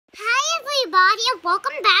everybody, and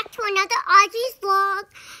welcome back to another Audrey's vlog.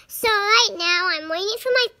 So right now, I'm waiting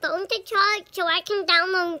for my phone to charge so I can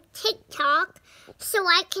download TikTok so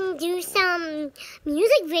I can do some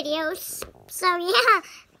music videos. So yeah,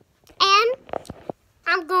 and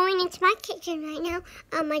I'm going into my kitchen right now.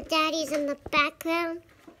 My daddy's in the background.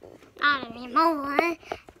 I don't even know what.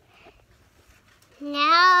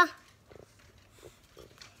 Now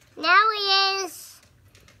he is.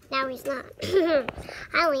 Now he's not.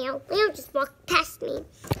 Hi, Leo. Leo just walked past me.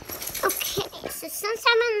 Okay, so since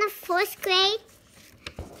I'm in the 4th grade,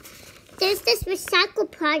 there's this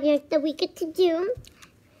recycle project that we get to do.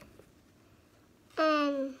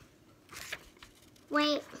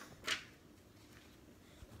 Wait.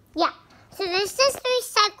 Yeah, so there's this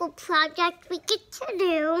recycle project we get to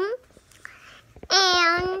do.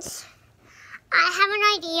 And I have an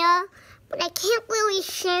idea, but I can't really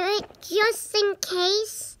share it just in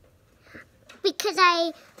case.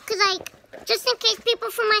 Just in case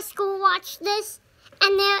people from my school watch this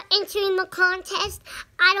and they're entering the contest,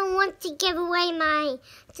 I don't want to give away my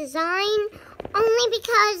design, only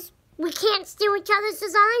because we can't steal each other's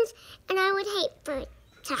designs, and I would hate for it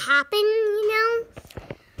to happen, you know?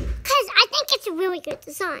 Because I think it's a really good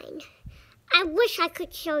design. I wish I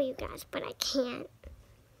could show you guys, but I can't.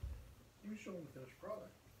 You show them the finished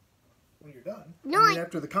product when you're done. No,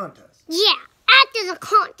 after the contest. Yeah. After the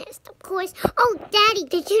contest, of course. Oh, Daddy,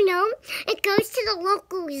 did you know? It goes to the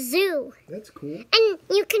local zoo. That's cool. And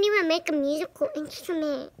you can even make a musical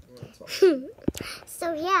instrument. Oh, that's awesome.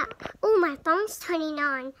 So, yeah. Oh, my phone's turning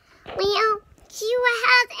on. Leo, do you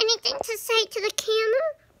have anything to say to the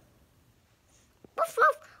camera? Woof,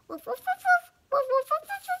 woof, woof, woof, woof, woof, woof,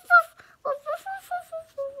 woof, woof,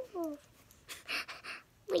 woof, woof, woof.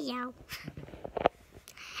 Leo.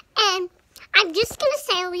 And I'm just going to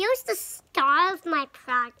say Leo's the star of my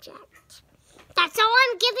project. That's all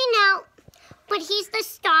I'm giving out, but he's the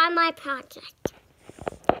star of my project.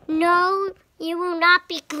 No, you will not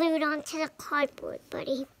be glued onto the cardboard,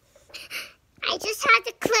 buddy. I just had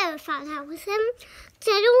to clarify that with him, because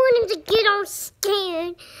I don't want him to get all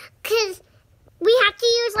scared, because we have to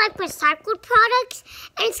use, like, recycled products,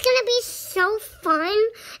 and it's going to be so fun.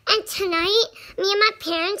 And tonight, me and my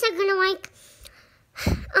parents are going to, like,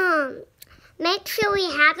 make sure we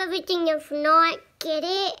have everything. If not, get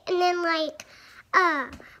it. And then,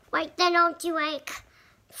 then I'll do,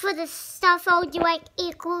 for the stuff, I'll do,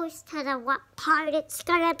 equals to the what part it's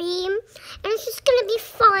gonna be. And it's just gonna be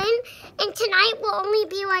fun. And tonight will only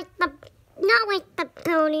be, not the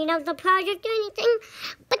building of the project or anything,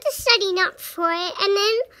 but the setting up for it. And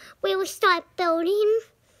then we will start building.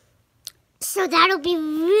 So that'll be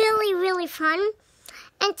really, really fun.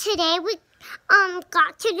 And today we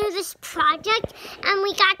got to do this project, and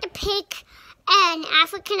we got to pick an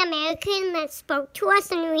African American that spoke to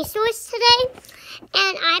us in resource today,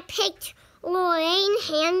 and I picked Lorraine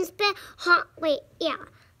Hansberry,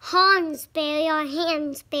 Hansberry,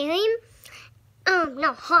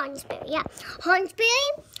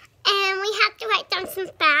 and we have to write down some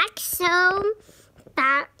facts, so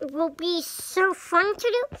that will be so fun to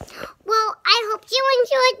do. Well, I hope you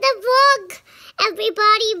enjoyed the vlog.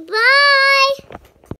 Everybody, bye!